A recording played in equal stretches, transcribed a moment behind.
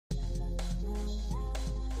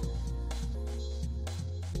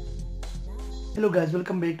Hello guys,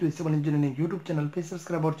 welcome back to the Civil Engineering YouTube channel. Please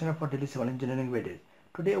subscribe our channel for daily civil engineering videos.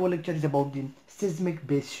 Today our lecture is about the seismic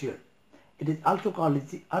base shear. It is also called as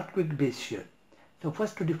the earthquake base shear. So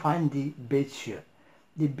first, to define the base shear.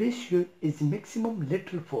 The base shear is the maximum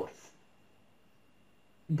lateral force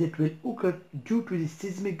that will occur due to the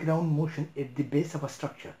seismic ground motion at the base of a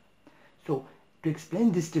structure. So to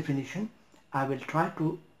explain this definition, I will try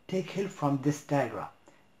to take help from this diagram.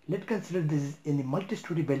 Let's consider this is in a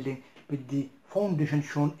multi-story building with the foundation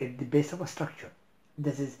shown at the base of a structure.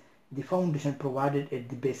 This is the foundation provided at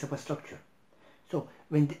the base of a structure. So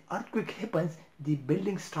when the earthquake happens, the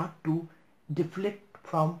building starts to deflect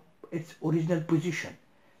from its original position.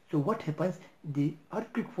 So what happens? The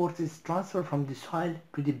earthquake force is transferred from the soil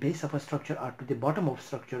to the base of a structure or to the bottom of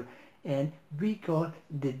structure, and we call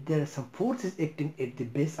that there are some forces acting at the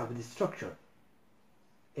base of the structure.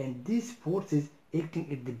 And these forces acting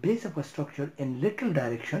at the base of a structure in lateral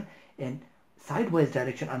direction and sidewise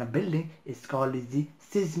direction on a building is called as the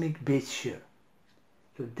seismic base shear.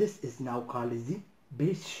 So this is now called as the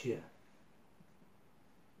base shear.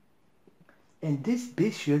 And this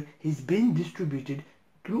base shear is being distributed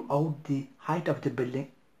throughout the height of the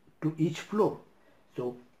building to each floor.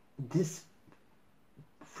 So this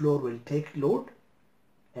floor will take load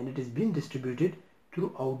and it is being distributed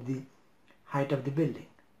throughout the height of the building.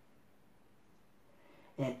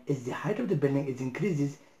 And as the height of the building is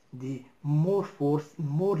increases, the more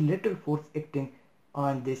lateral force acting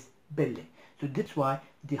on this building. So that's why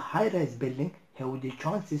the high-rise building have the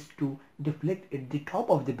chances to deflect at the top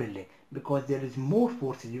of the building, because there is more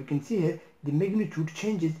forces. You can see here the magnitude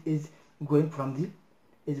changes is going from the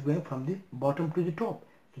bottom to the top.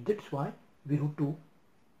 So that's why we have to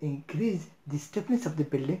increase the stiffness of the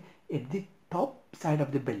building at the top side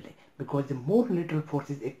of the building, because the more lateral force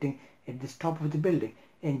is acting at the top of the building,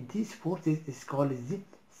 and these forces is called as the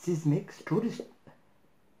seismic storey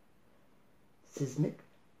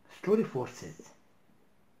forces,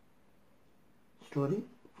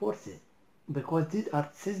 because these are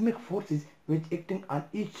seismic forces which acting on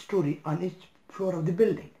each story, on each floor of the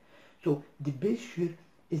building. So the base shear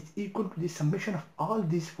is equal to the summation of all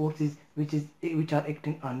these forces which are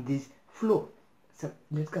acting on this floor. So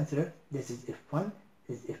let's consider this is F1,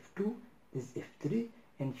 this is F2, this is F3,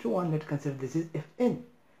 and so on. Let's consider this is Fn.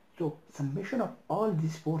 So summation of all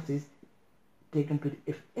these forces taken to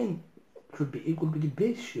the Fn should be equal to the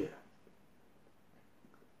base shear.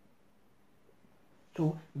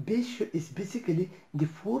 So base shear is basically the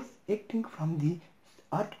force acting from the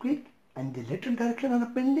earthquake and the lateral direction on a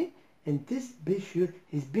building, and this base shear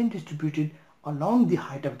is being distributed along the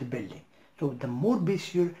height of the building. So the more base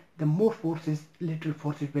shear, the more lateral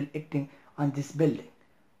forces will acting on this building.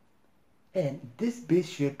 And this base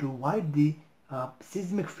shear, to avoid the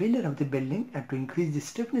seismic failure of the building and to increase the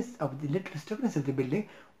stiffness of the lateral stiffness of the building,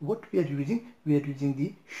 what we are using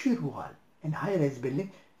the shear wall. In high-rise building,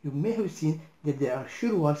 you may have seen that there are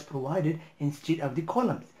shear walls provided instead of the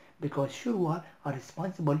columns, because shear walls are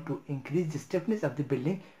responsible to increase the stiffness of the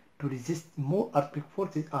building to resist more earthquake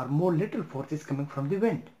forces or more lateral forces coming from the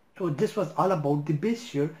wind. So this was all about the base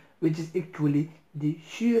shear, which is actually the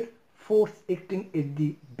shear force acting at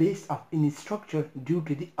the base of any structure due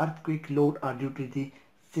to the earthquake load or due to the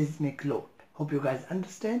seismic load. Hope you guys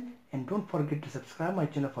understand, and don't forget to subscribe my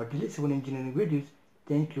channel for daily civil engineering videos.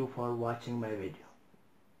 Thank you for watching my video.